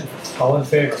that motion. All in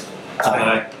favor?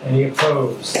 Aye. Any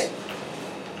opposed?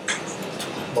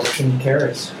 Motion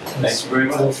carries. Thank you very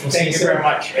much. Thank you very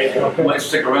much. I might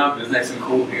stick around because it's nice and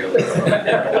cool here.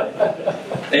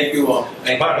 Thank you all.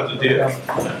 Thank Part of the deal.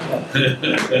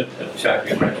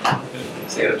 Shocking, right?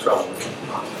 Stay out of trouble.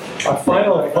 Our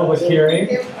final public hearing,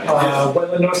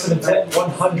 wetland notice of intent,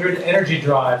 100 Energy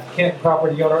Drive, Canton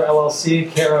Property Owner LLC,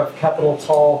 care of Capital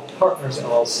Tall Partners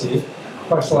LLC,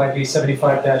 parcel ID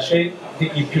 75-8,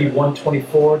 DEP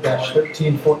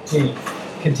 124-1314.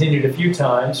 Continued a few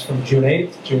times from June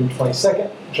 8th, June 22nd,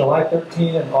 July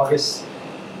 13, and August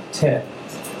 10.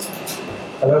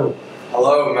 Hello.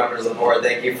 Hello, members of the board.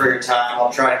 Thank you for your time.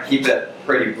 I'll try to keep it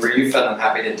pretty brief, and I'm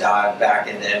happy to dive back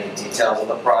into any details of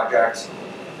the project.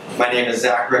 My name is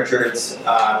Zach Richards.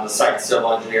 I'm the site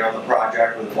civil engineer on the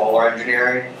project with Bowler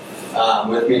Engineering.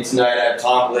 With me tonight, I have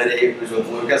Tom Liddy, who's with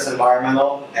Lucas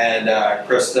Environmental, and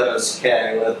Christos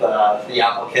K with the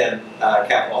applicant,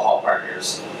 Capital Hall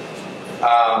Partners.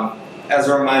 As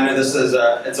a reminder, it's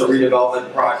a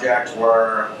redevelopment project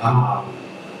where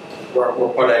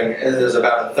we're putting, there's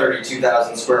about a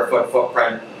 32,000 square foot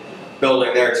footprint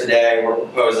building there today. We're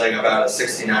proposing about a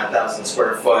 69,000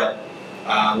 square foot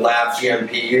lab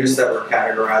GMP use that we're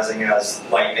categorizing as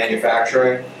light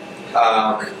manufacturing.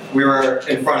 We were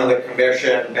in front of the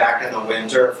commission back in the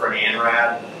winter for an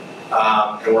ANRAD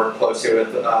and worked closely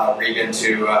with Regan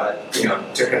to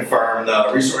confirm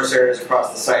the resource areas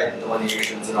across the site and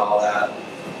delineations and all that,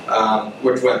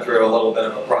 which went through a little bit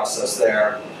of a process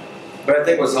there. But I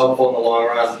think was helpful in the long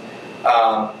run.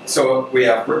 So we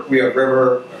have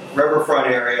riverfront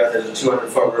area. There's a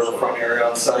 200-foot riverfront area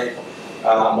on site.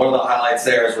 One of the highlights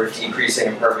there is we're decreasing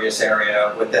impervious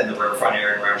area within the riverfront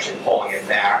area. We're actually pulling it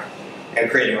back and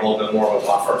creating a little bit more of a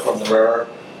buffer from the river.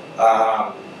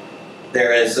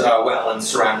 There is wetlands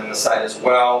surrounding the site as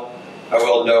well. I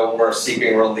will note we're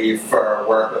seeking relief for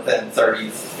work within 30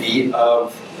 feet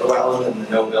of the wetland in the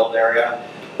no-build area,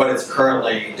 but it's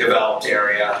currently developed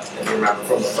area. If you remember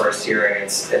from the first hearing,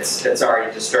 it's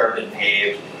already disturbed and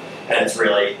paved, and it's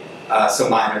really some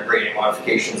minor grading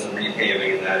modifications and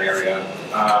repaving in that area.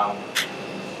 A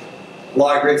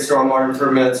lot of great stormwater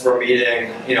improvements. We're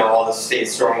meeting, all the state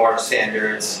stormwater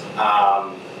standards.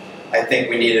 I think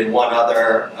we needed one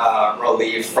other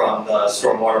relief from the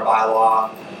stormwater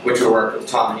bylaw, which we worked with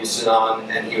Tom Houston on,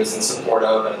 and he was in support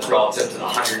of, and it's relative to the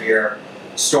 100-year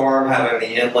storm, having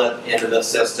the inlet into the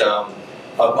system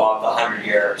above the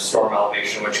 100-year storm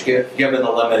elevation, which given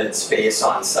the limited space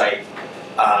on site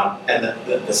and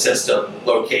the system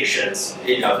locations,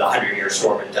 the 100-year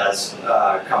storm, it does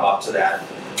come up to that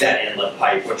inlet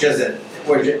pipe, which isn't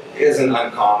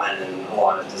uncommon in a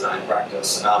lot of design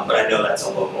practice, but I know that's a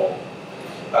local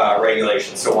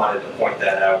regulation, so wanted to point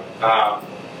that out.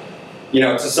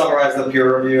 To summarize, the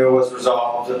peer review was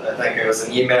resolved. I think it was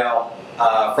an email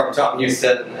from Tom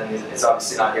Houston, and he's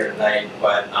obviously not here tonight,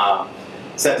 but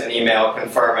sent an email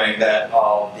confirming that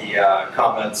all the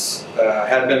comments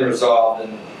had been resolved,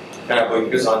 and I believe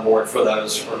he was on board for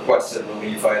those requested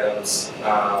relief items.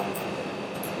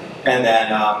 And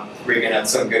then Regan had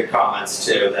some good comments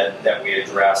too that we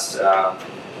addressed,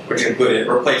 which included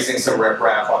replacing some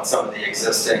riprap on some of the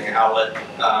existing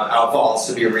outfalls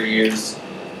to be reused,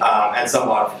 and some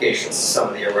modifications to some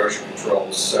of the erosion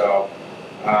controls. So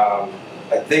I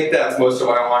think that's most of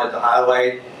what I wanted to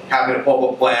highlight. Happy to pull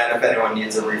up a plan if anyone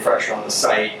needs a refresher on the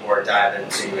site or dive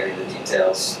into any of the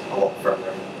details a little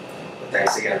further. But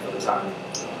thanks again for the time.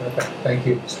 Perfect. Thank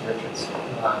you, Mr. Richards.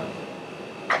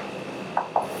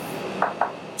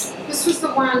 This was the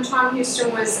one, Tom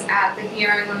Houston was at the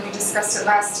hearing when we discussed it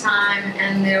last time,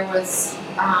 and there was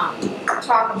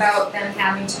talk about them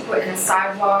having to put in a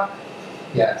sidewalk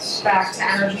Yes. back to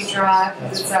Energy Drive,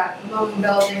 because it's that lone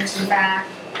building to the back.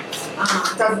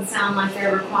 Doesn't sound like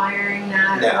they're requiring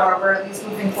that, No. or we're at least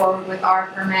moving forward with our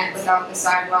permit without the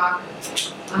sidewalk.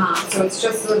 So it's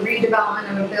just the redevelopment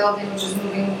of a building which is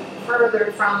moving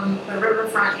further from the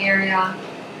riverfront area,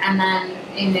 and then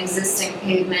in existing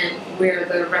pavement where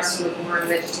the rest of the more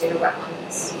vegetated wetland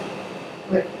is,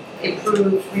 with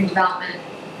improved redevelopment,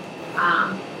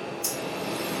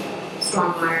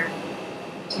 stormwater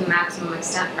to the maximum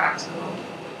extent practicable.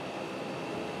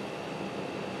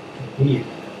 Indeed.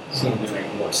 Seemed to make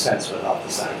more sense without the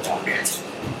sidewalk. Would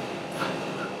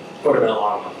have been a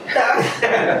long one.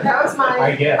 That was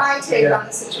I guess, my take yeah. on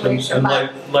the situation, And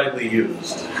but. lightly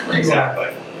used.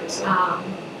 Exactly.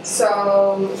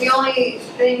 So the only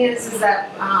thing is that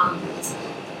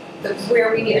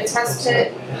where we need a test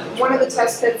pit, one of the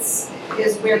test pits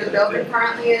is where the building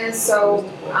currently is, so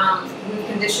we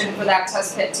conditioned for that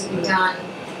test pit to be done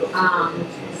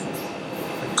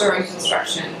during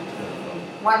construction.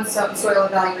 One soil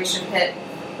evaluation pit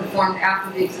performed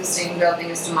after the existing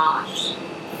building is demolished.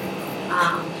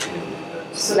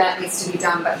 So that needs to be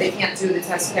done, but they can't do the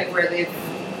test pit where they've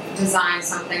designed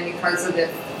something because the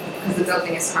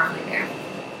building is currently there.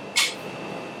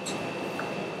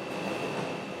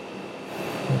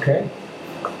 Okay.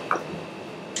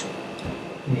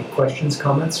 Any questions,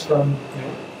 comments from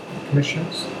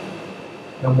commissioners?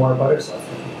 No more butters left?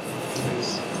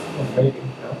 Or maybe,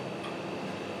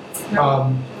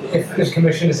 no? If the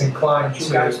commission is inclined You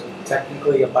guys to,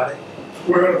 technically abut it?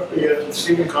 We're,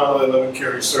 Stephen Connolly, 11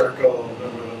 Cary Circle,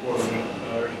 member of the Board of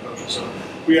Agriculture Center.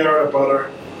 We are a butter.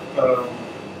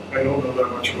 I don't know that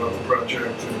much about the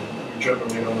project, and we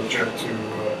generally don't object to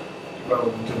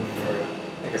development in the area. I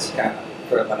think it's kind of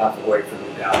further enough away from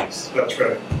you guys. That's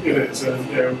right, it is, and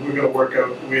we're gonna work out,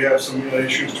 we have some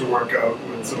issues to work out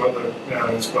with some other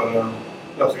matters, but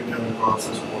nothing that involves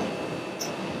this board.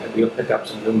 Maybe you'll pick up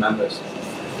some new members.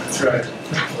 That's right.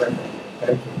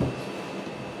 thank you.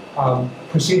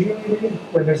 Procedurally,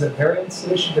 when there's a variance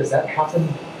issue, does that happen,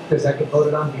 does that get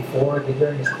voted on before the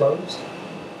hearing is closed?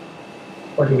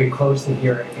 Or do we close the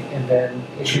hearing and then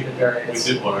issue the We variance?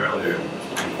 did one earlier.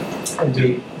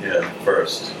 Indeed. Yeah,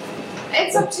 first.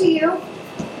 It's up to you.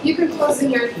 You can close the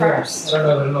hearing first. I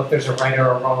don't know if there's a right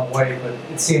or a wrong way, but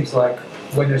it seems like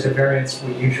when there's a variance,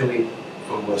 we usually,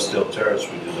 For Westdale Terrace,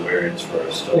 we did the variance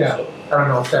first Yeah. also. I don't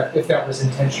know if that was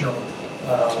intentional.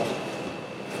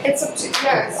 It's up to,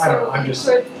 yeah, I don't know, so I'm you just-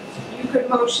 could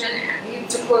motion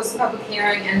to close the public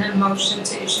hearing and then motion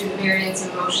to issue the variance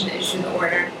and motion to issue the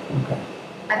order. Okay.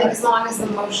 I think as long as the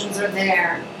motions are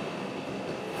there.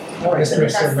 I guess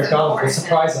That's Mr. the McDonald will important.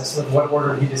 surprise us with what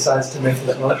order he decides to make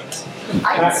his motions.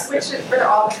 I can switch it for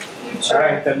all the future. All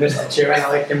right, then, Mr. Chairman, I'd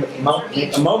like to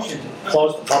make a motion to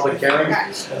close the public hearing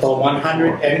Okay. for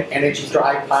 100 Energy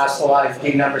Drive parcel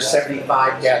ID number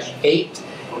 75-8,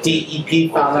 DEP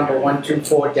file number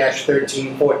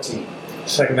 124-1314.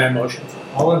 Second that motion.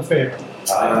 All in favor?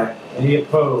 Aye. Any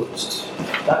opposed?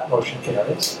 That motion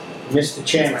carries. Mr.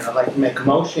 Chairman, I'd like to make a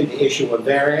motion to issue a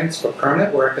variance for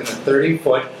permanent work in the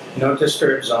 30-foot no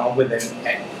disturb zone within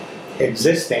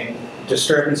existing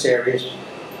disturbance areas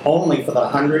only for the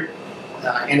 100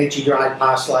 Energy Drive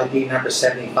parcel ID number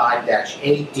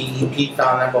 75-8, DEP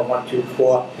file number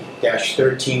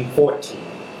 124-1314.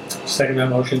 Second that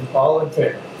motion. All in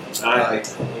favor? Aye.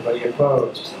 Anybody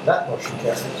opposed? That motion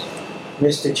carries.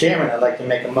 Mr. Chairman, I'd like to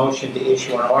make a motion to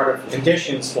issue an order of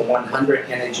conditions for 100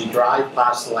 Energy Drive,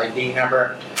 parcel ID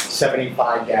number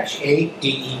 75-8,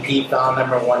 DEP file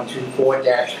number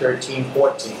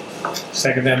 124-1314.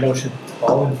 Second that motion.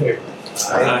 All in favor?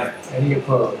 Aye. Any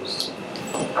opposed?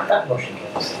 That motion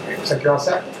carries. Looks like you're all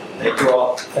set. Thank you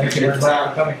all. Thank you very much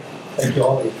for coming. Thank you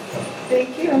all of you.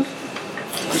 Thank you.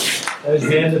 That is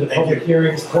the end of the public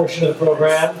hearings portion of the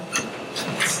program.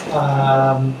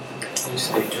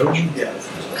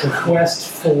 Request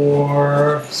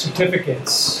for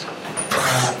certificates.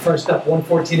 First up,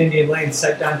 114 Indian Lane,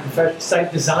 Site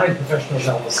Design Professionals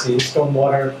LLC,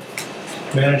 Stormwater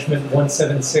Management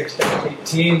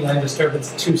 176-18, Land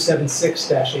Disturbance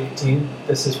 276-18.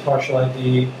 This is partial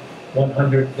ID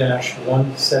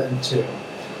 100-172.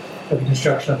 For the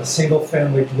construction of a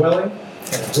single-family dwelling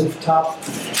and rooftop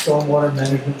stormwater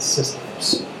management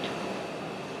systems.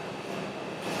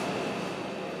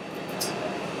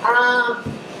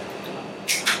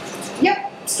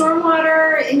 Yep,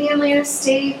 stormwater, Indian Land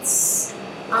Estates,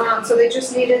 so they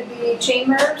just needed the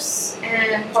chambers,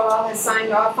 and Paul has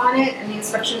signed off on it, and the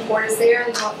inspection report is there,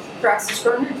 and the grass is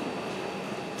grown in.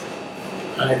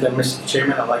 All right, then, Mr.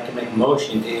 Chairman, I'd like to make a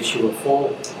motion to issue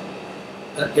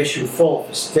full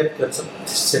certificates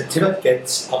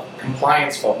of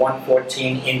compliance for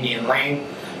 114 Indian Lane,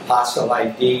 parcel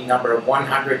ID number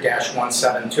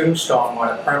 100-172,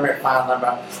 stormwater permit file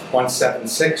number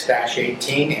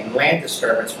 176-18, and land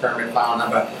disturbance permit file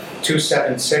number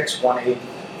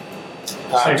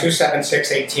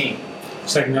 27618.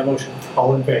 Second that motion.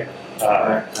 All in favor?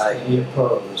 Aye. Any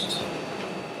opposed?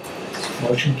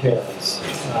 Motion carries.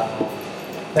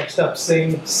 Next up,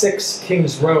 6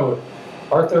 Kings Road,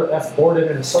 Arthur F. Borden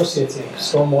and Associates Inc.,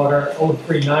 Stormwater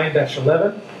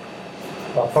 039-11,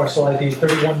 parcel ID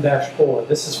 31-4.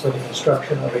 This is for the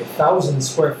construction of a 1,000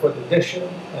 square foot addition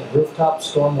and rooftop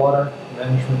stormwater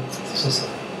management system.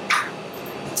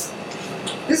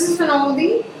 This is an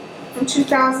oldie from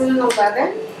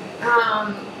 2011.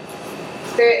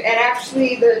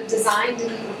 The design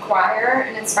didn't require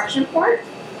an inspection report.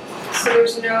 So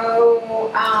there's no,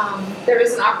 there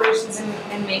is an operations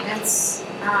and maintenance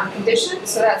condition,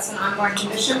 so that's an ongoing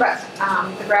condition, but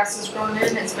the grass is grown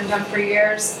in, it's been done for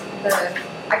years.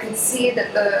 I can see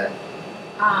that the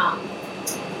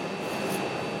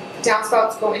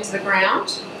downspouts go into the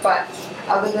ground, but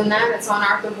other than that, it's on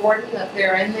Arthur Borden that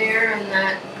they're in there and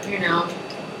that, you know,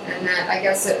 and that I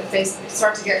guess if they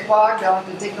start to get clogged, they'll have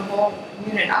to dig the whole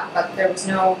unit up, but there was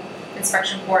no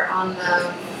inspection report on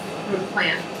the approved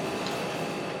plan.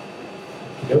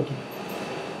 Okey-dokey.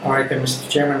 All right, then, Mr.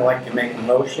 Chairman, I'd like to make a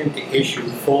motion to issue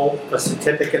a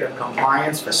certificate of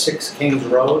compliance for 6 Kings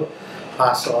Road,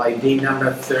 parcel ID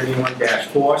number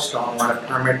 31-4, stormwater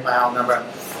permit file number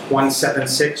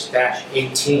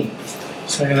 176-18.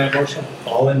 Second that motion,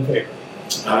 all in favor?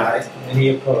 Aye. Any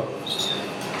opposed?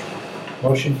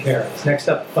 Motion carries. Next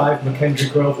up, 5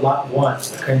 McKendree Grove, Lot 1,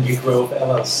 McKendree Grove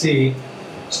LLC,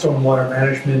 Stormwater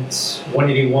Management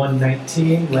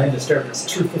 18119, Land Disturbance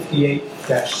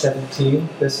 258-17.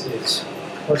 This is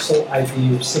parcel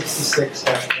ID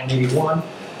 66-181.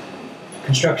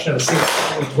 Construction of a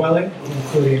single-family dwelling,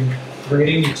 including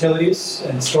grading, utilities,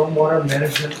 and stormwater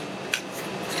management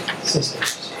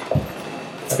systems.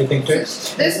 Everything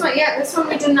fixed? This one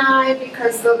we denied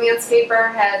because the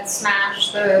landscaper had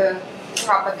smashed the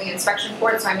top of the inspection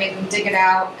port, so I made them dig it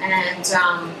out, and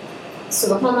so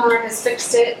the homeowner has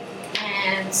fixed it,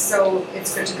 and so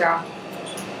it's good to go.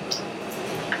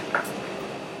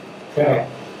 Okay.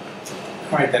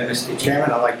 All right, then, Mr.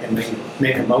 Chairman, I'd like to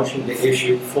make a motion to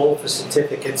issue full for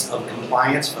certificates of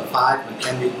compliance for 5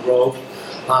 McKendree Grove,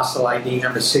 parcel ID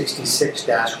number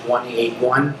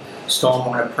 66-181,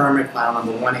 stormwater permit file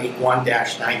number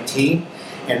 181-19,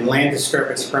 and land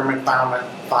disturbance permit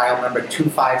file number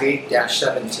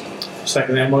 258-17.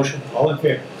 Second that motion, all in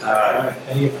favor? Aye.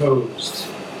 Any opposed?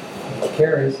 Motion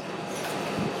carries.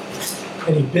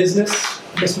 Any business,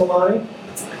 Ms. Malani?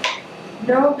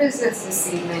 No business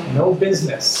this evening. No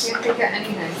business. Can't think of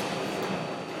anything.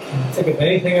 Can't think of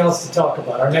anything else to talk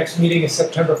about. Our next meeting is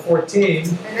September 14.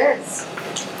 It is.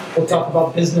 We'll talk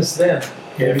about business then.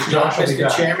 Maybe If not, Josh will be Mr.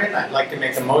 back. Chairman, I'd like to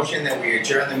make a motion that we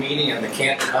adjourn the meeting of the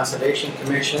Canton Conservation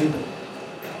Commission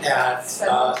at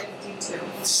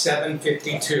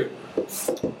 7:52.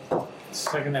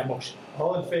 Second that motion.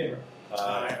 All in favor?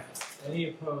 Aye. Any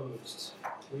opposed?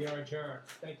 We are adjourned.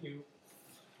 Thank you.